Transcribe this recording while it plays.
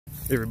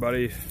Hey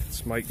everybody,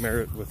 it's Mike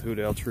Merritt with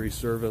Hoodale Tree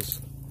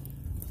Service.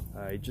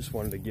 I just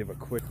wanted to give a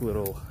quick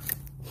little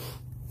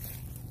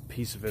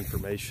piece of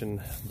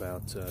information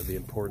about the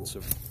importance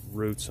of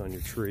roots on your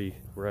tree.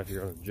 We're out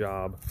here on a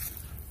job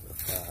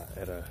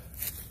at a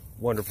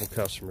wonderful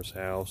customer's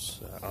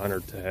house.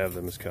 Honored to have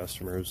them as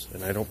customers,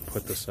 and I don't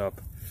put this up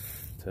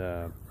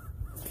to,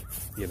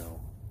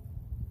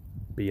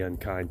 be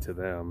unkind to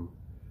them.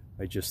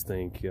 I just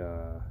think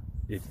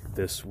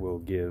this will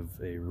give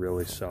a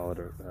really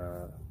solid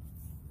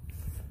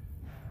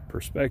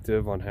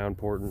perspective on how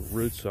important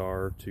roots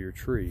are to your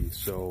tree.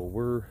 So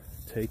we're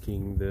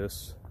taking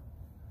this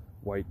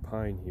white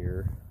pine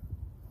here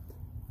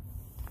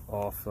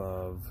off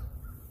of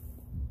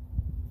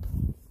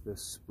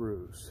this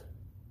spruce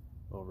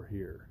over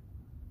here.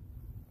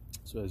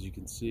 So as you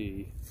can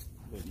see,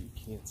 maybe you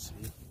can't see,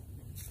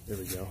 there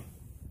we go.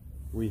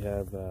 We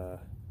have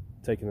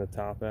taken the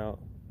top out.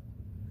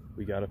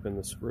 We got up in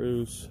the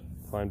spruce,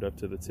 climbed up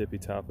to the tippy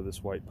top of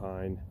this white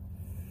pine,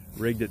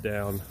 rigged it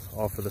down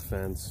off of the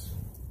fence.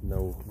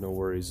 No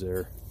worries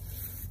there.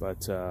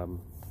 But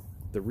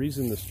the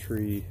reason this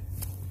tree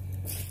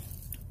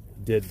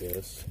did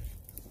this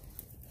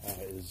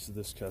is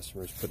this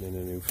customer is putting in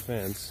a new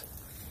fence.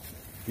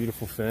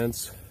 Beautiful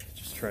fence,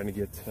 just trying to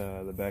get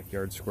the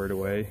backyard squared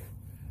away.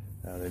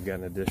 They've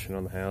got an addition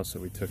on the house, so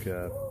we took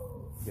a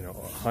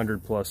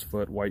 100+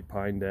 foot white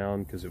pine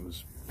down because it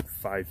was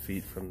 5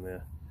 feet from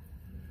the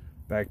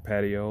back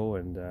patio,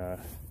 and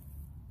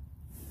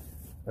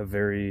a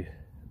very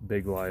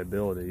big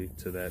liability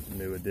to that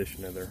new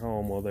addition of their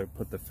home. Well, they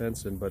put the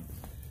fence in, but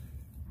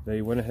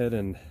they went ahead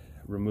and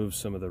removed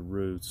some of the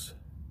roots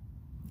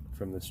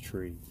from this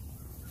tree.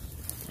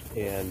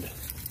 And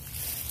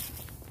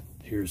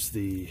here's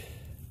the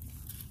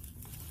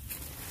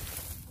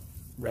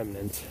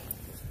remnant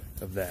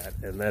of that,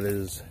 and that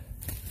is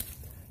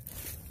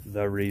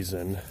the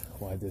reason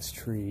why this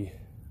tree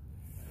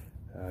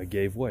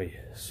gave way.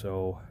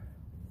 So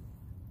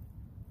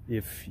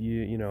if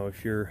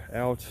if you're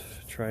out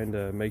trying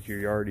to make your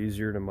yard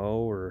easier to mow,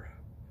 or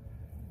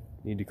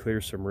need to clear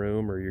some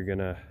room, or you're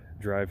gonna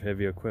drive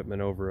heavy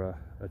equipment over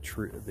a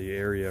tree, the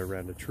area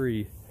around a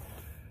tree,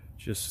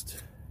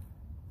 just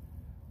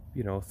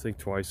think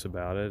twice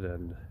about it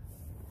and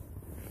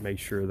make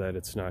sure that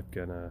it's not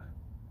gonna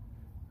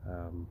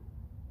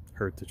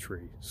hurt the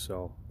tree.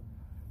 So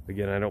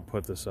again, I don't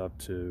put this up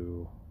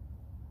to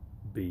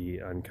be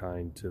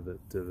unkind to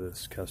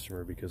this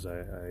customer, because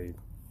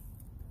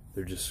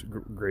they're just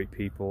great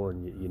people,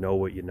 and you know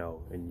what you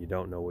know, and you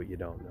don't know what you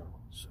don't know.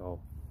 So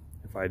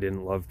if I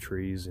didn't love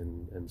trees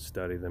and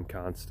study them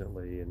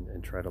constantly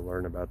and try to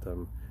learn about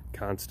them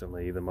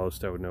constantly, the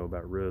most I would know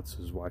about roots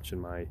is watching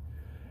my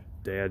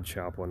dad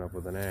chop one up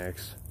with an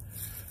axe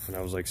when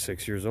I was like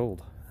 6 years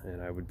old,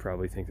 and I would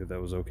probably think that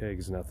was okay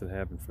because nothing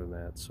happened from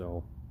that.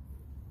 So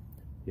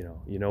you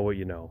know what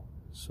you know.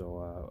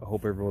 So I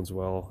hope everyone's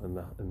well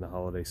in the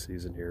holiday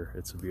season here.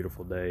 It's a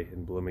beautiful day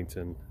in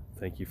Bloomington.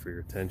 Thank you for your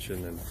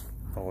attention and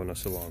following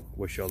us along.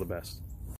 Wish you all the best.